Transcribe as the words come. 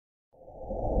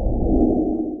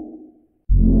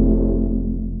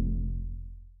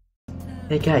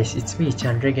Hey guys, it's me,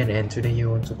 Chandragan, and today I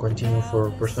want to continue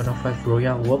for Persona 5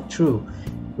 Royal walkthrough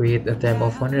with a time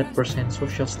of 100%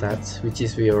 social stats, which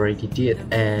is we already did,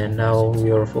 and now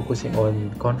we are focusing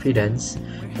on confidence.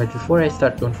 But before I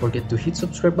start, don't forget to hit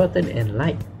subscribe button and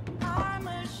like.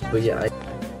 So yeah,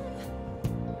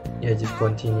 just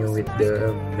continue with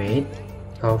the Maid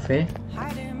cafe.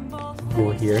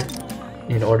 Go here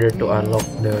in order to unlock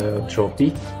the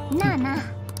trophy.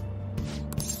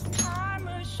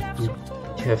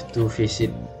 You have to visit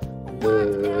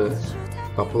a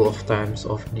couple of times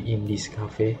in this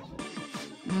cafe.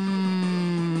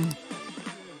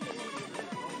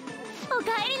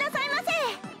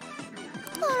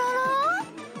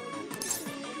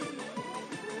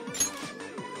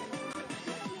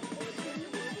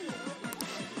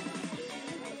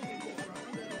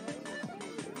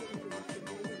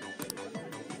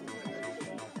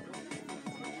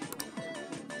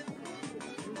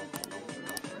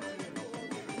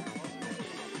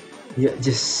 Yeah,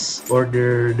 just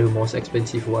order the most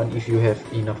expensive one if you have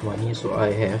enough money. So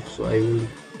I have, so I will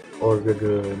order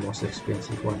the most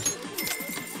expensive one.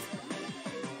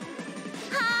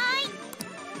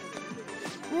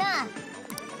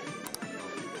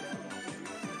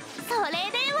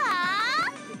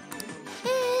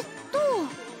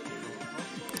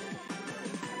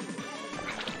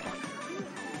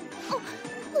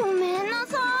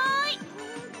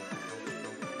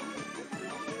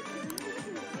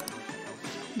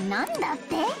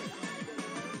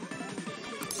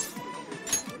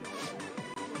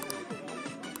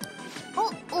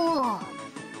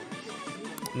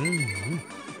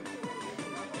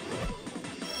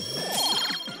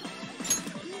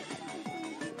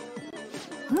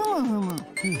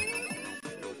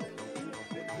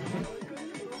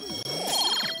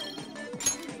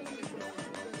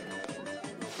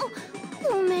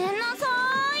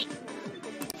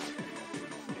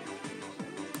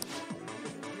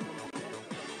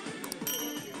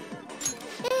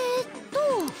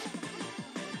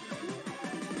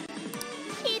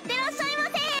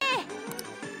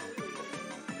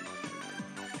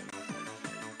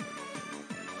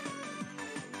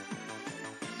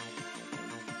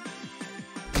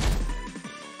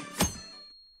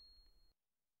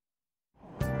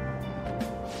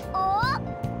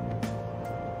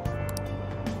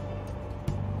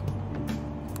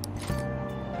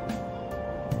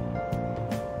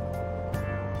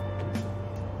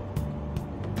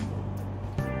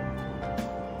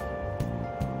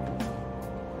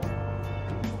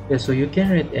 Yeah, so you can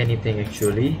read anything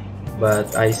actually,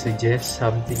 but I suggest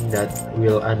something that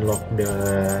will unlock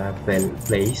the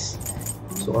place.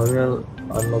 So I will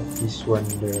unlock this one,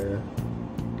 the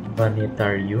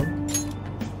planetarium.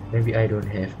 Maybe I don't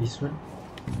have this one.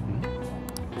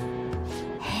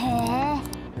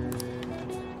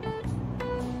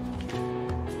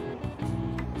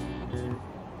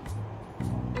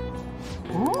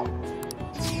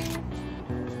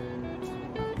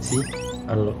 See,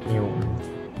 unlock new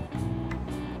one.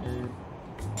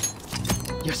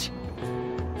 よし。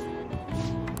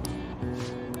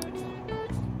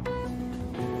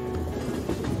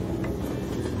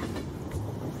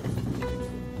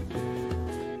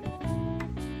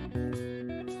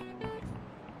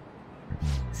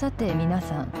さて皆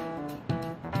さん。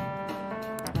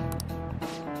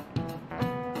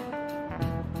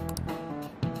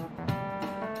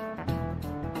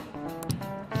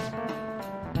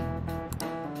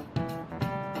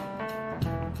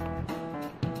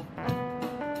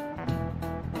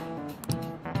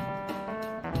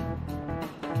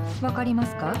わかりま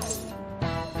すか?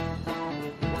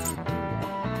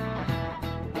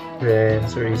 The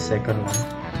answer is second one.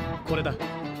 これだ。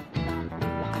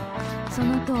そ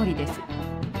の通りです。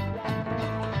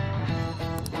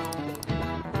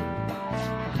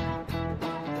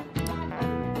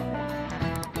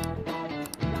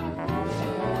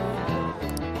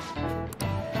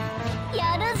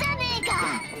やるじゃねえか。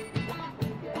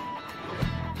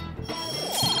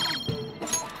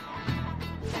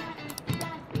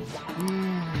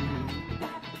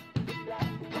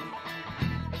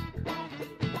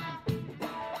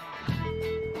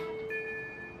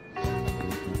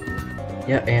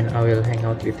Yeah, and I will hang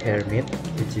out with Hermit,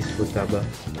 which is Futaba.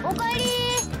 おかえり。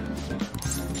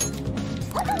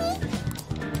本当に。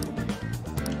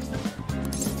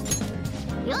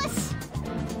よし。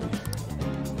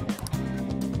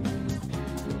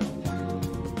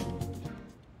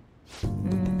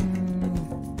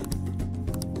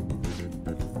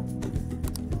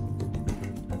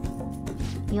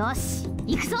よし、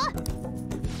行くぞ。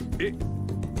え。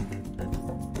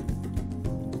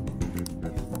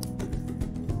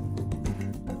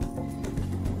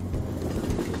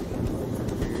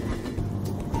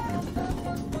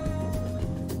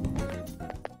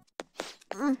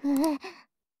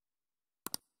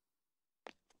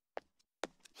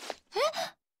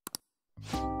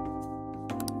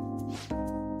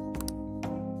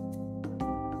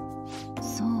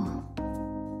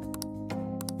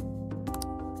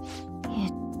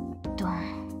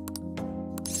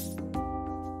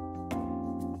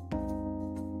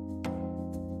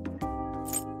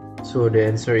So the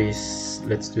answer is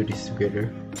let's do this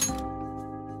together.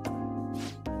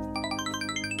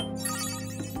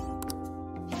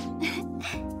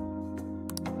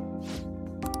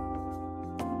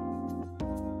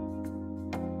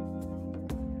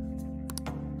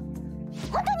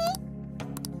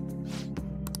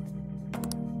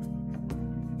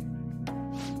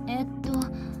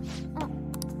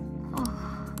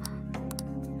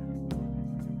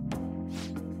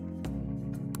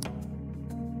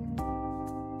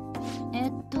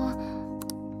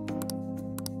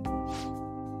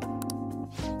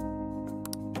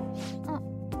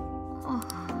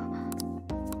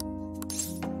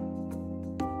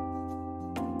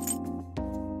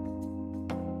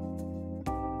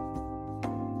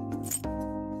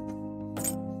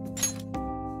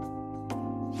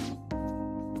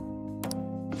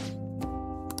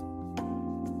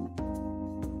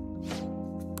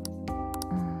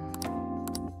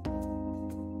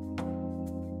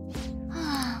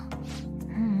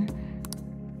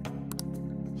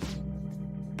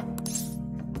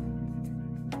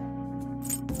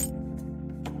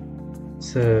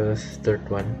 So third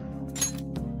one.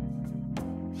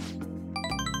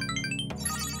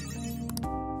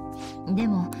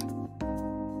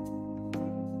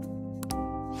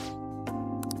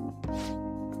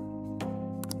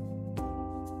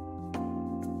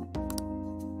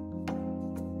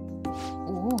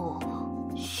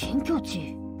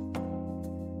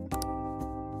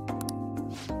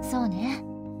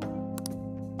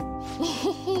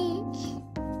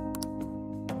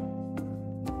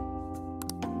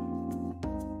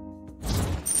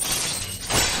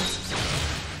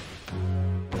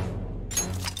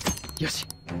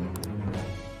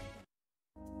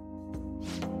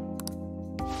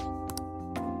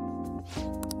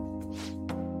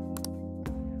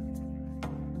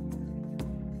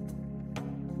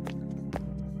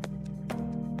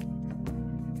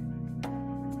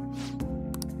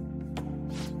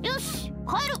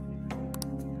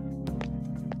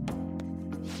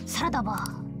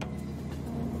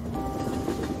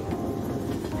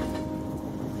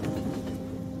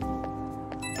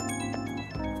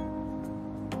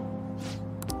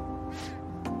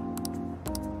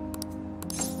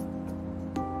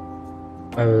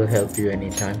 I will help you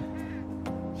anytime.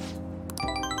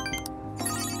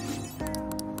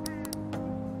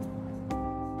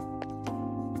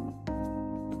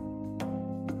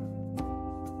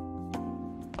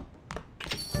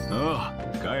 Oh,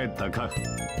 帰ったか。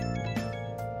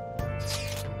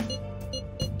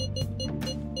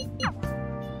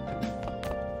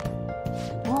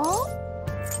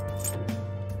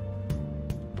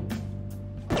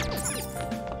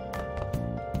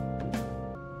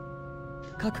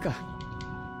書くか。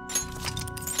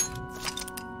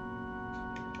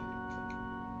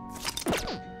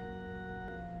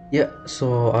Yeah,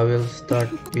 so I will start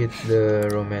with the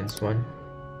romance one.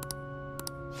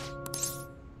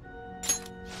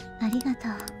 ありがと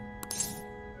う。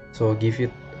 So give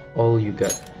it all you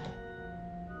got.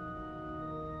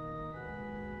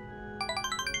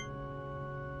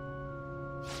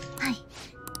 は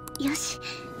い、よし。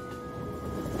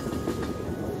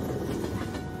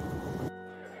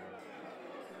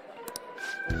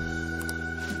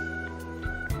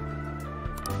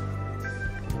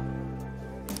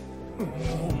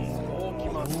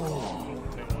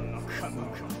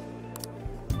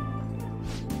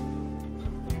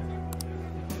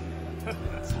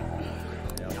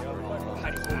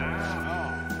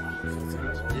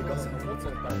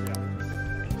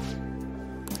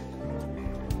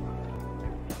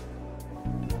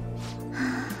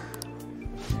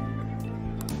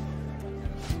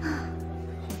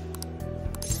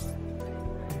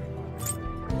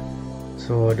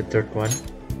So the third one.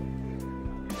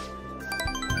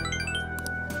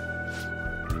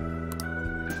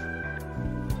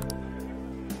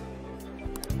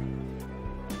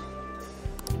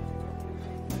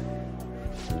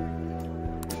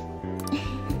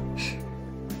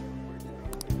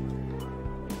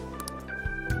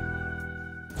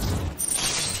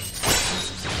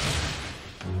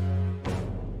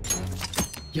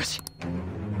 Yoshi.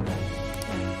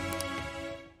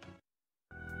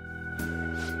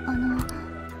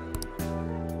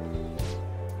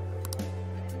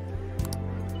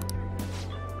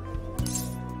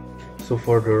 So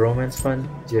for the romance one,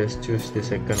 just choose the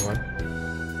second one.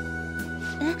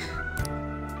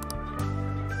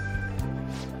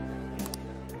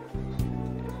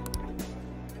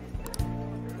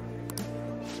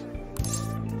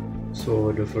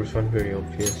 So the first one very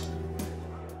obvious.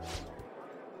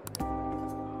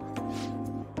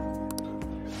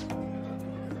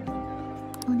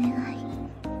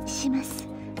 します。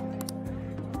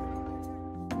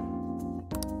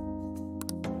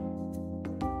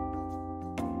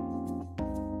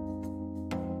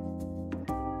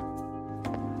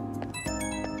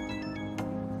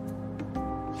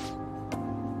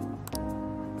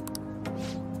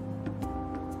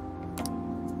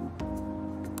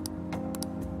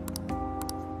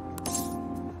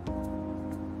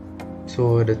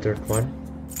So the third one.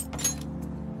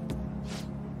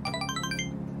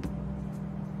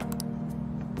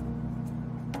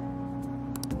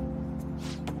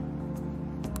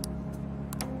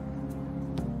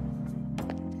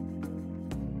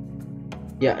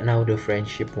 Yeah, now the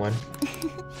friendship one.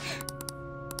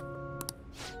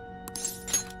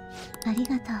 あり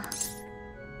がとう。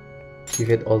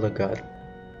 Give it all the god.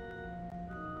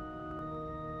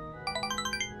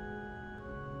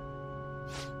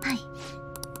 は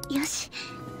い、よし。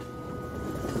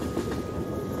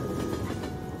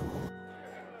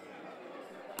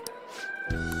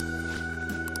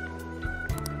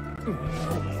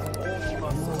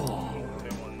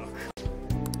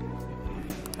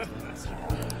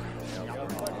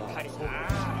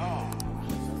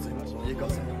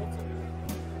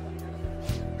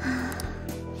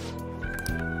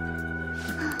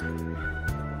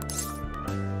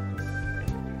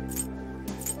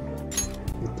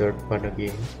The third one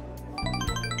again.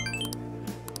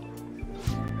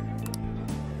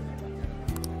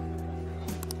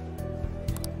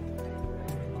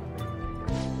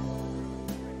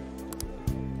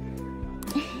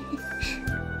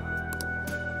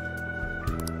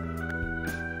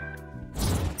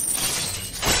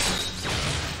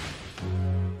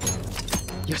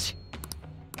 Yoshi.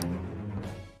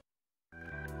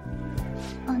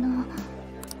 あの、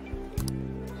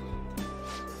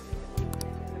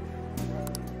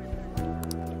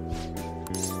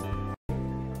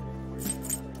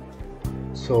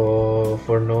 So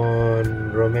for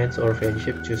non-romance or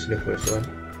friendship, choose the first one.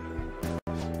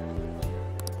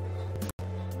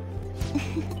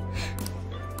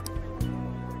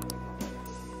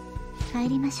 帰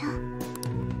りましょう。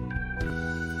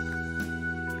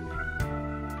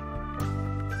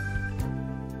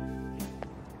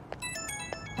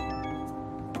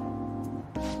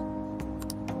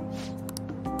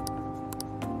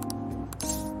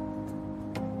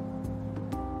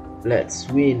 Let's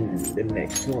win the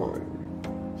next one.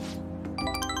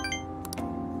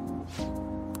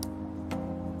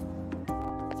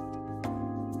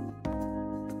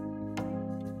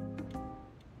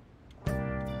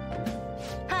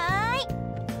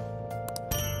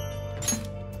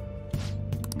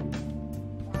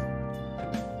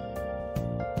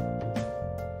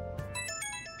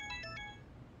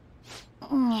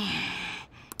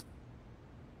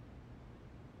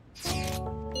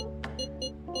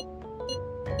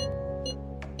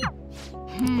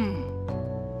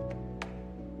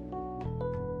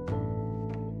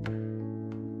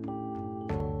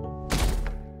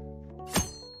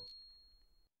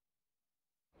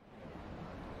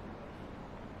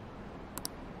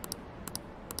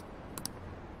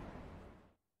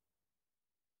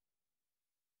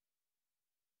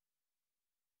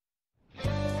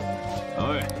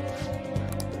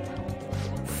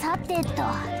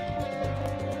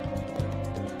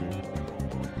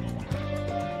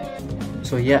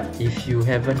 So yeah, if you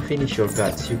haven't finished your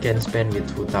guts, you can spend with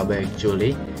Futaba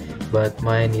actually, but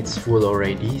mine is full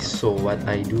already. So what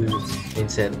I do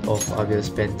instead of I will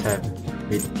spend time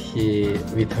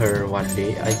with her one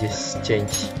day, I just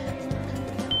change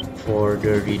for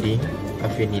the reading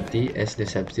affinity as the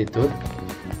substitute,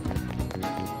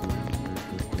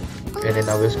 and then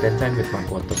I will spend time with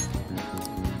Makoto.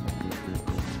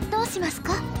 どうします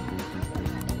か？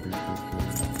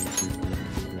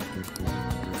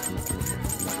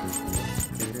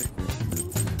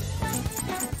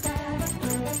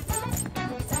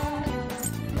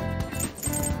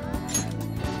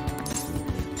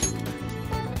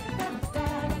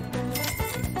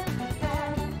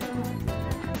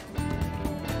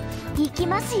 行き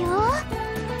ますよ。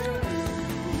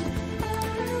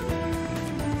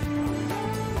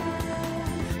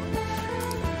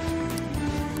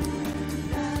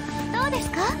どうで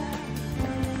すか？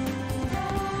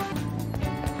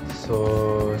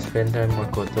 So spend time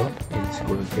Makoto in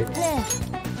school kids.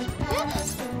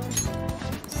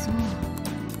 そう。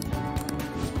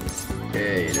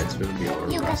 Okay, that will be our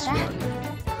last one.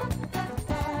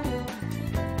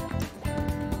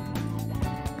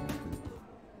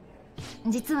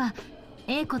 実は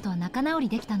A子と仲直り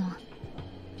できたの。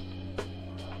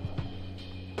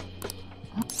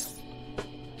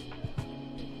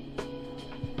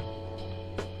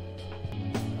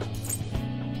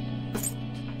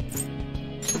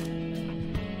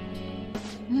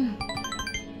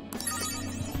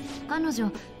彼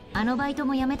女あのバイト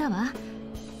も辞めたわ。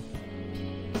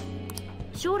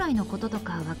将来のことと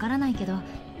かわからないけど、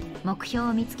目標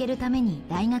を見つけるために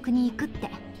大学に行くって。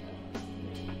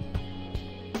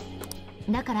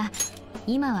だから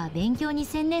今は勉強に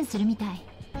専念するみたい。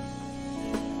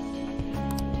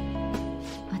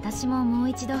私ももう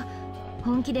一度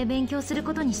本気で勉強する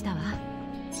ことにしたわ。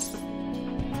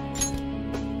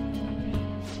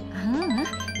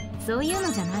そういうの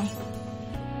じゃない。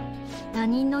他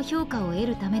人の評価を得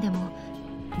るためでも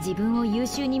自分を優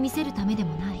秀に見せるためで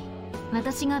もない。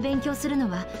私が勉強するの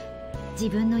は自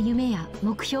分の夢や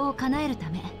目標を叶えるた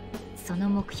め。その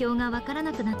目標がわから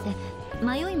なくなって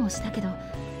迷いもしたけど、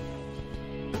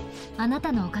あな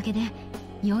たのおかげで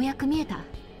ようやく見えた。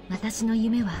私の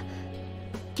夢は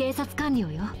警察官僚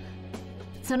よ。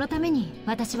そのために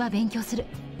私は勉強する。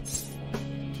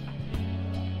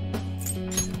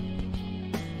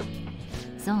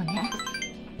そうね、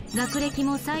学歴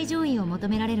も最上位を求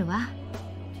められるわ。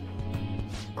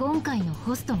今回の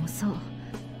ホストもそう。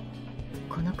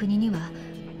この国には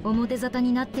表沙汰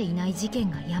になっていない事件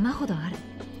が山ほどある。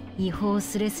違法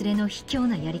スレスレの卑怯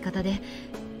なやり方で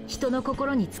人の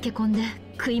心につけ込んで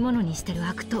食い物にしてる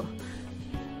悪党。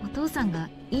お父さんが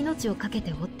命を懸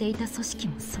けて追っていた組織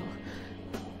もそう。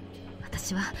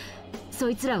私はそ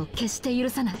いつらを決して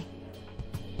許さない。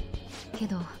け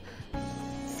ど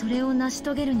それを成し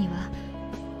遂げるには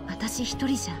私一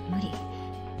人じゃ無理。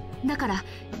だから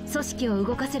組織を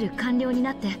動かせる官僚に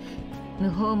なって無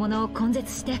法者を根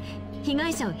絶して被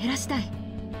害者を減らしたい。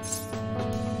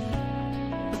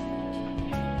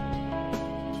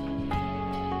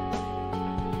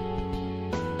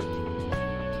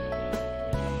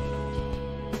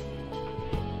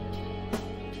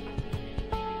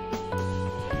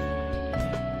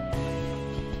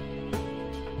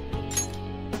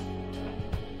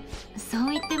そ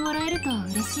う言ってもらえると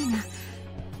嬉しいな。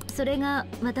それが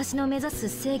私の目指す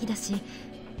正義だし、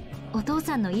お父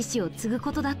さんの意志を継ぐ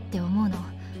ことだって思うの。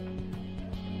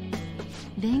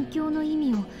勉強の意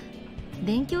味を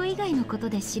勉強以外のこと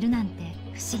で知るなんて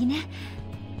不思議ね。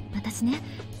私ね、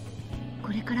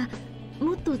これから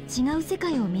もっと違う世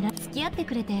界を付き合って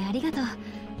くれてありがと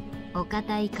う。お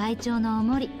堅い会長のお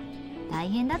もり大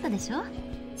変だったでしょ。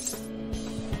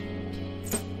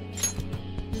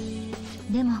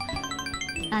でも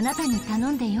あなたに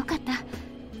頼んでよかった。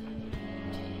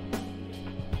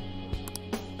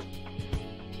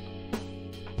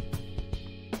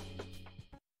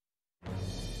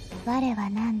我は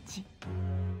汝、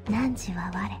汝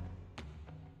は我。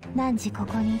汝こ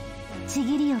こにち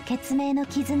ぎりを血明の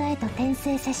絆へと転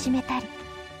生せしめたり。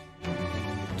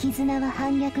絆は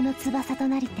反逆の翼と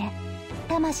なりて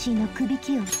魂のくび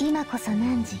きを。今こそ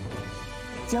汝、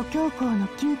助教皇の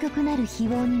究極なる非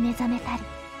業に目覚めたり。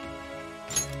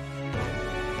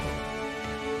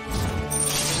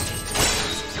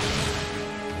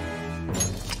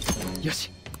よ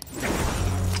し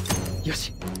よ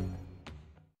し。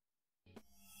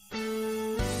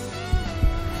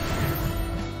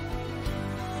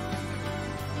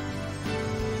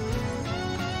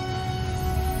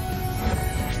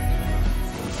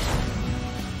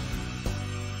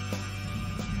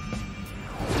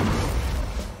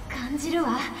感じる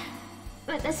わ、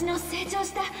私の成長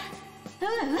した、新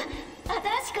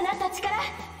しくなった力。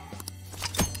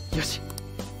よし。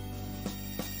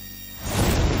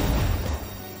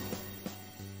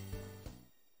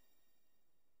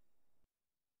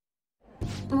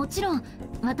もちろん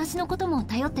私のことも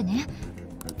頼ってね。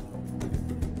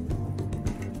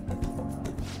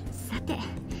さて、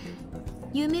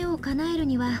夢を叶える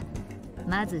には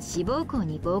まず志望校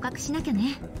に合格しなきゃ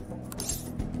ね。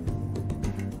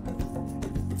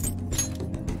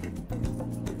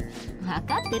分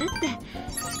かってるっ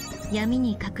て。闇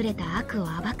に隠れた悪を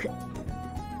暴く。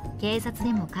警察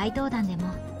でも怪盗団でも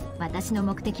私の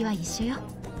目的は一緒よ。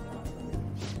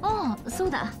ああ、そう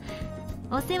だ、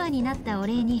お世話になったお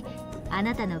礼にあ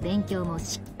なたの勉強も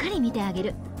しっかり見てあげ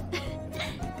る。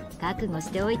覚悟し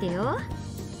ておいてよ。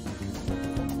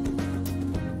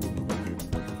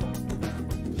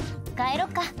帰ろっ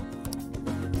か。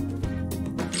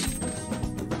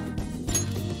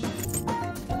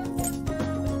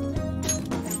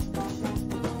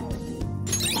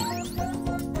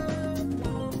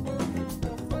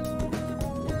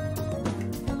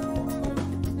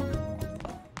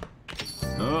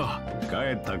ああ、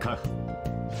帰ったか。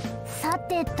さ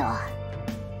てと。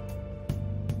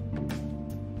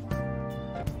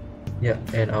Yeah,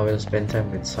 and I will spend time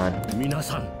with Sun. 皆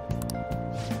さん、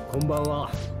こんばん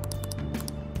は。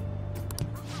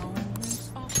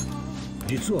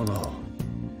実はな。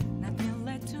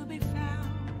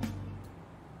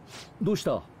どうし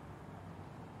た？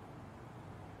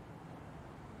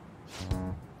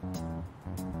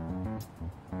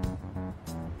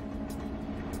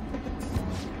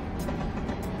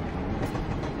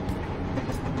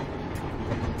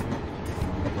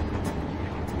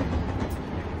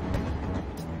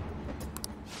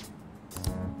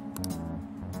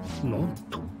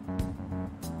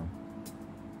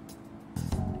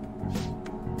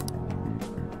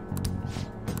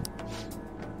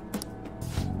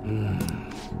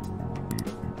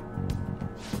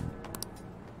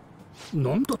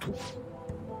なんだと。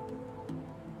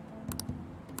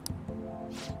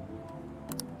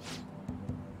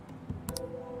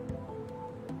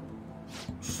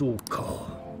そうか。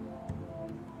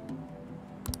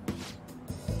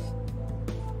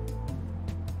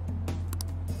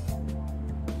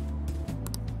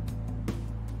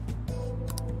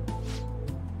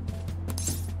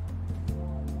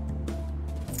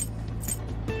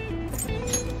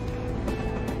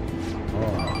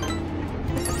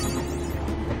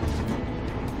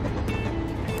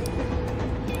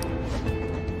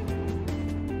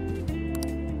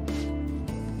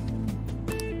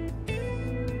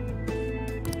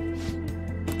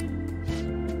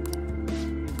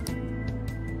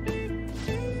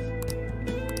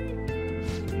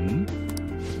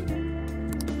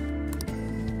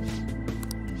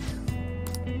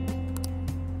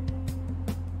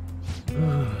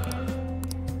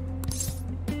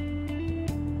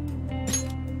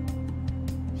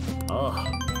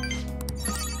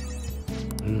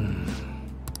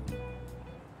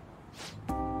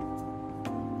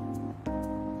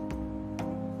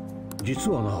実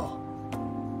は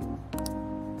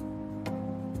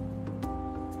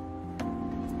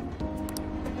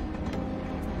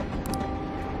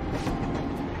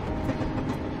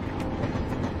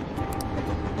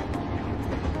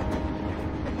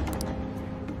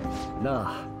な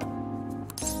あ。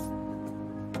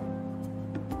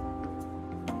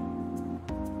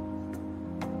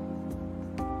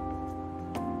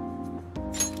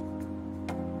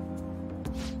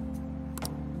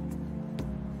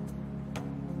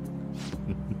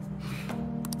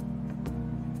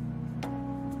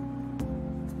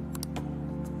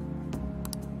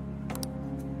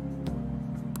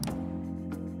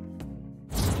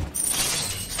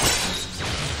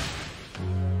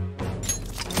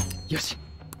よし。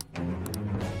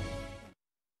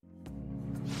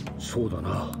そうだ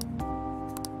な。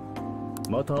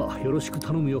またよろしく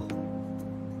頼むよ。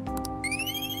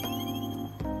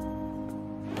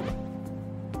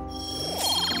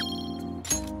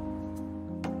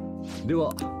で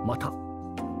はまた。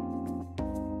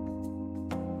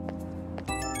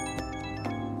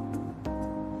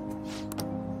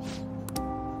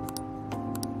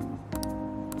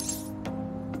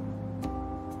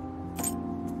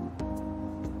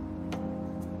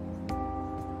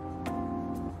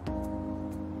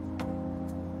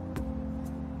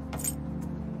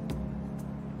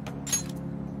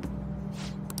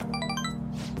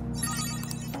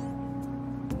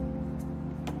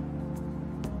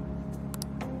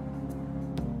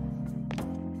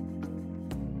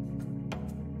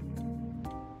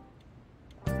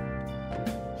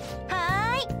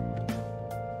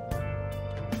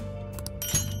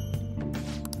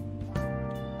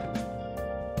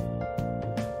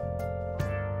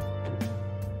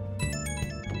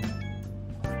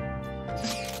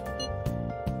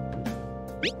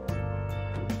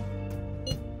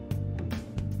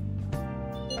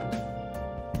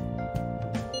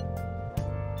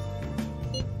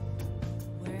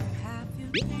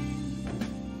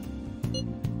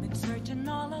Been searching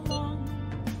all along,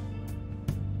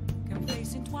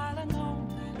 complacent while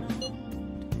alone and on,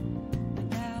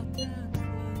 without the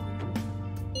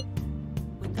clue,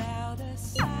 without a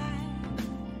sign,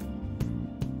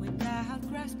 without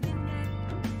grasping it.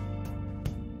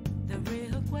 The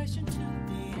real question to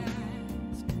be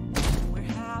asked: where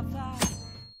have I?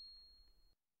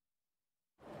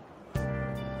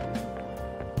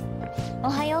 お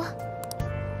はよう。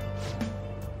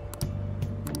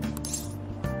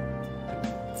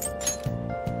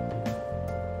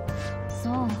そ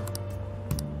う。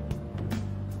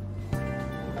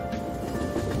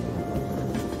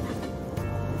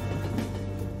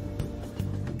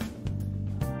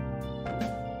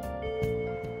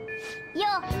よ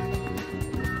う。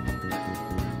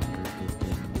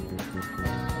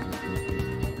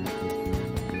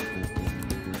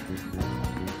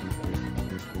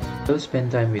We'll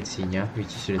spend time with Sinya,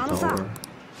 which is the tower.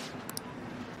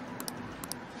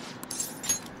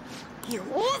 よ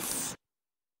し。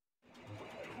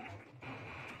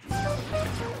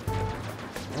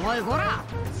おいこら。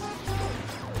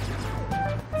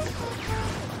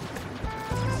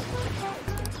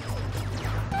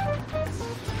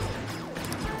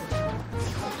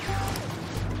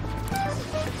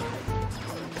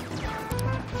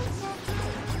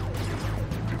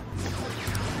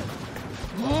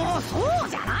もうそう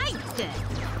じゃないって。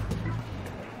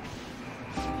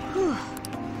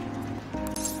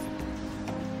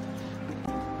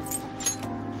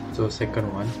So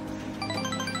second one.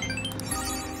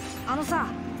 あのさ。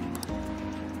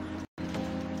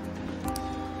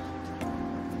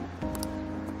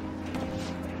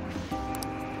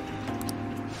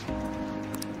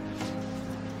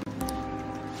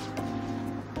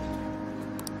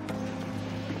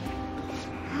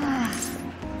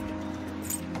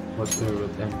What's the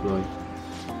root employed?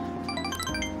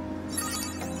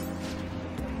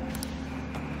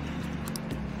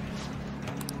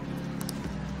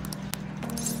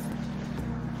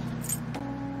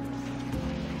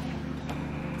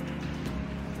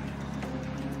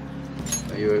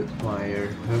 You admire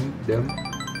them?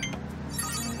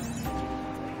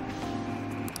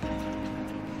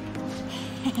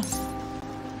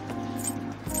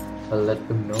 I'll let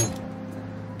them know.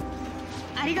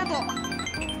 ありがとう。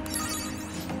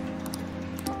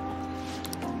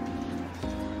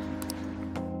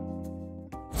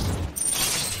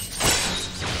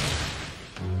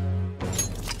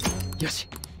よし。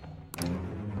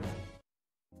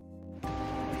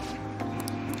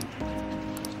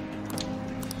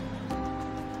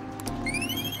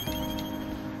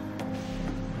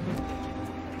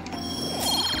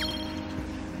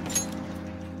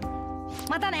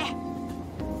またね。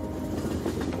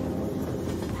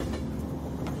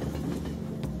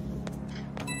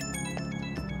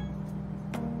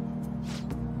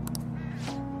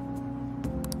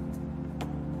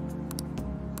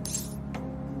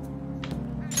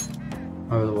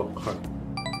I will work hard.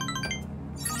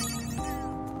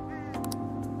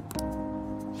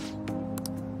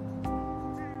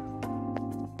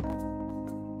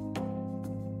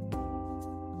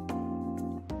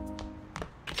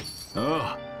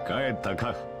 Oh, 帰った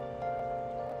か。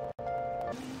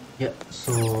Yeah,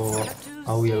 so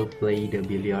I will play the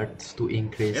billiards to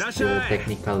increase the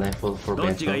technical level for ど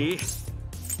っちが battle. いい？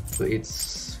 So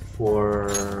it's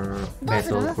for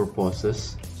battle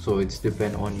purposes. So it's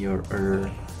depend on your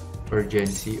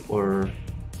urgency or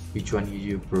which one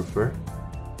you prefer.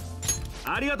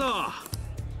 ありがとう。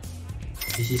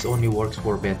 This is only works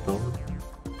for battle.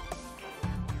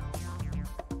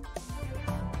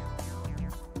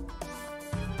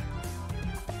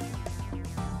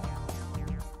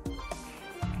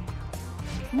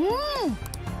 Mm.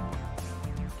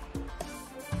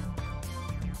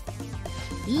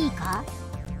 いいか？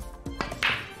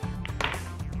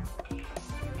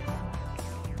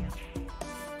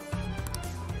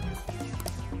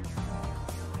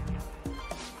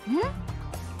ん？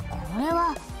これ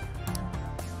は。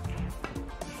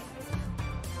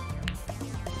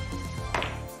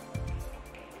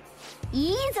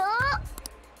いいぞ。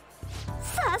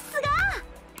さすが。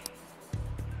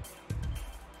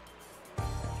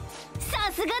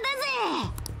さすがだぜ。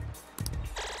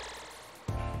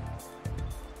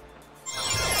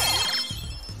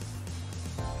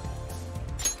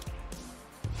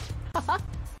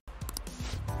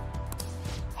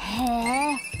へ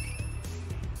え。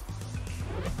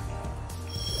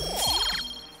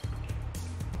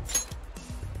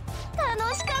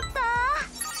楽しかった。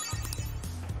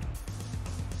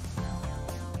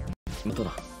また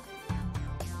だ。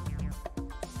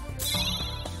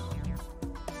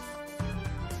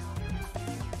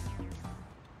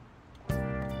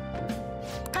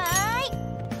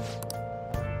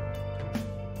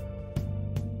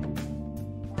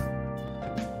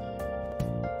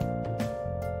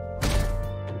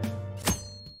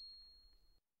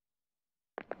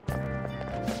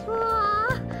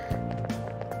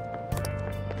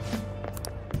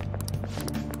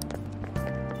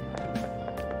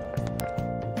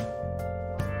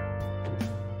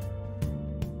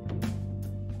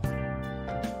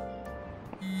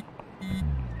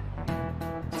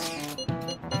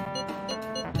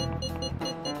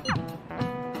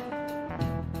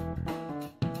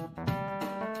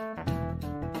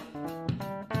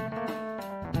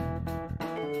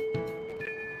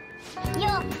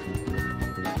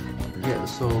Yeah,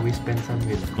 so we spend time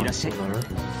with Councillor.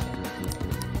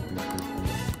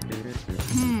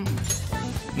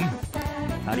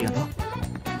 ありがとう。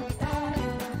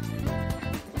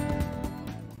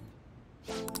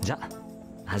じゃあ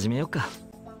始めようか。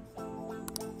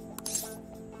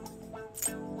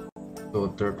 So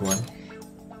third one.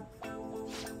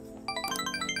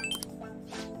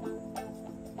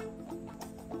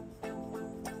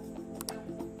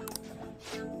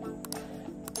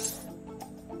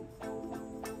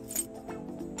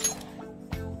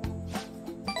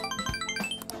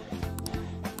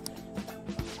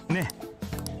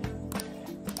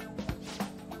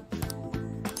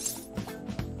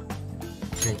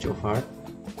 Change of heart.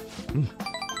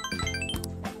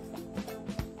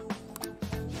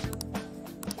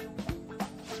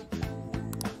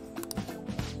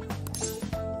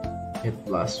 Hit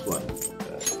last one.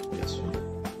 Yes one.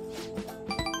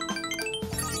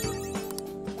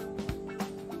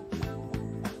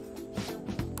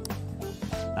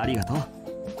 ありがとう。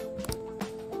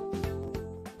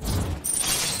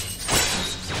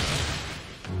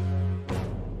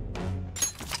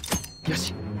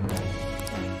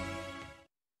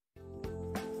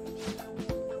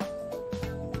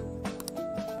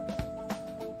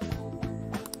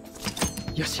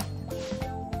よし。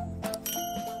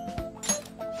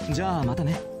じゃあまた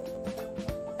ね。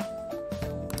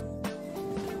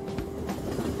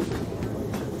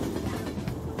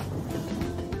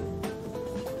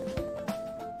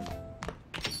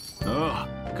ああ、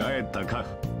帰ったか。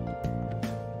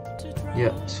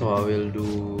Yeah, so I will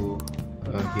do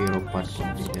a Hierophant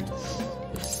competence.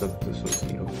 Sub to soul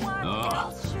hero.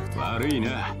 ああ、悪い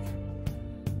な。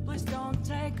Please don't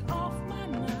take off my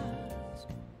mask.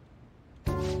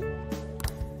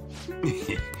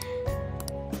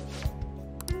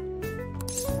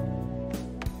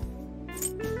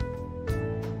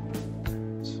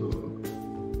 So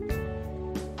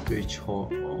Twitch all.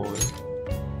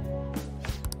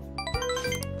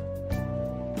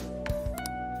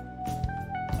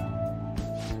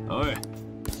おい。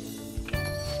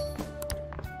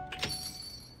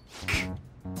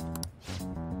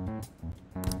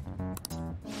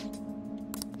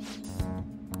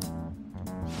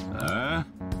ああ。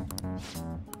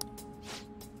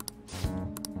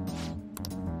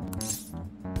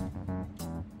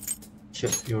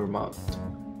Shut your mouth.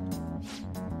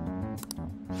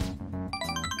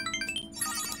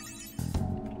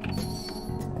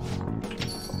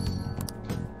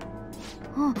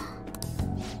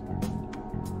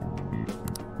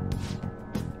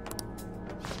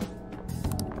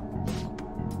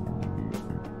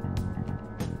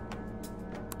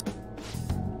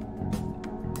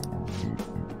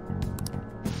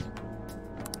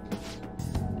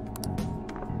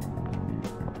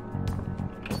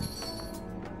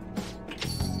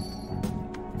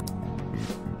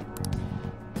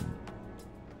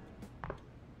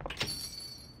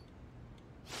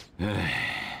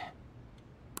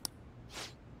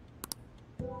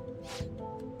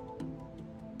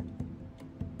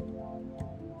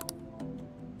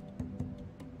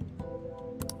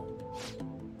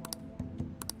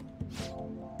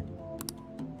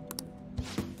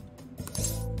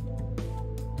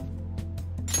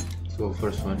 So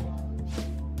first one.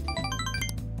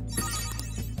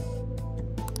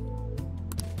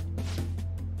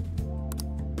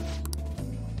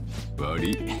悪い。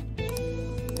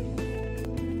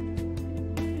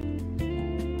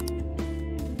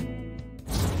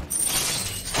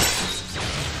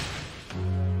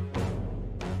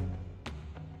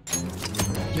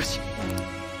よし。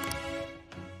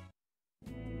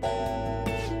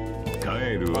帰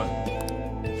るわ。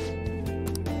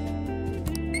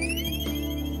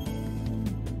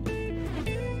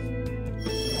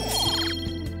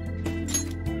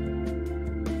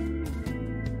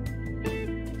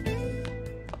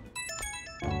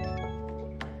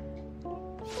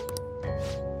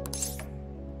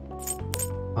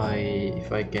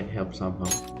If I can help somehow.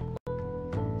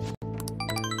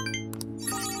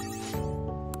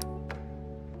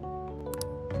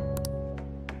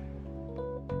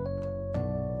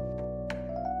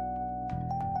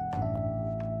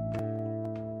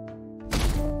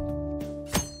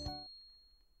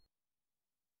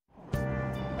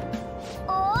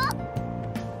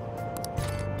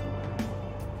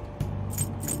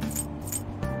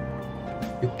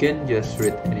 You can just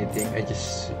read anything. I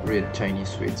just read Chinese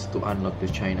sweets to unlock the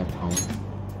Chinatown.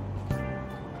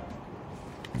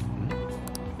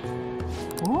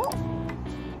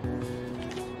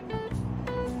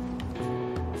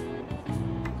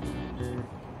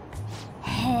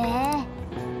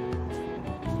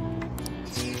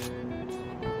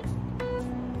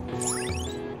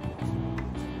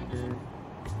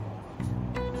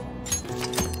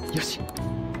よし。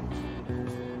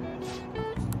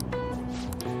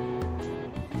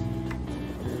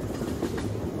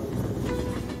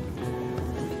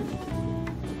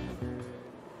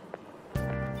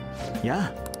や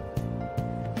あ。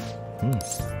うん。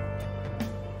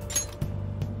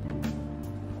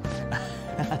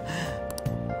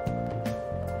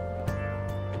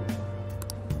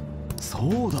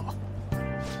そうだ。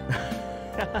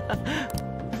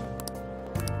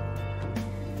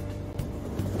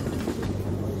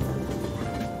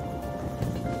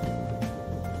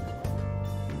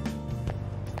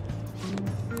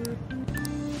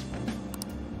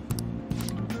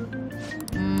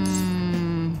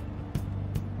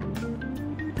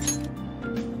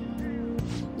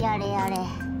やれやれ。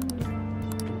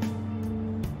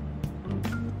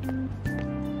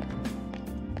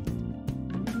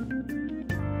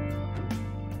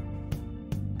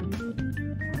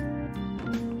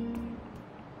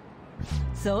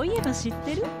そういえば知っ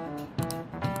てる？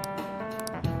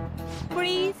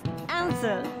 Please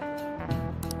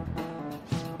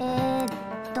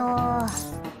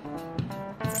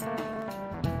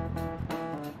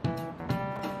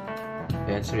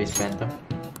answer。The answer is Phantom.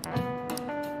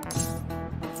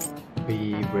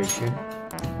 vibration,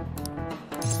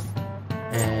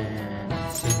 and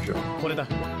syndrome. これだ。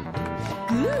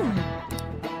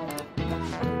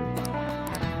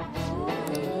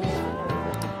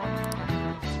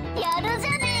やるじゃ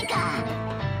ねえか。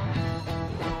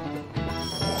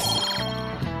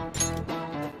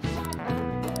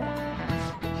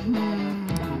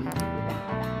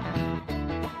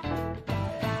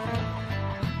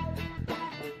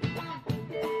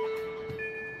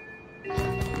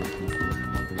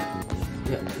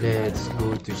Yeah, let's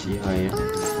go to Shihaya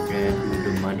and do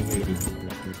the money reading.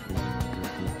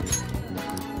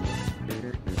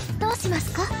 どうしま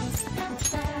すか？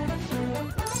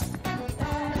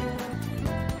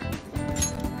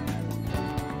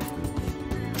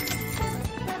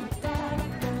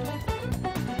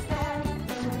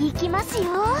行きますよ。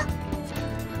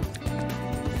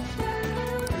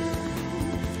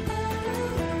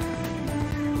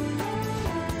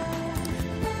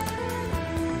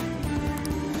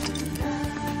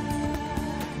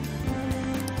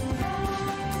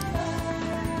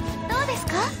どうです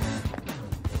か？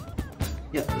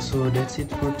 Yeah, so that's it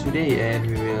for today, and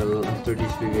we will after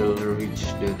this we will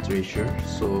reach the treasure.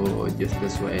 So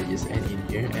that's why I just end in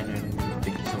here, and then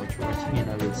thank you so much for watching, and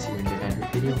I will see you in the other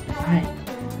video. Bye.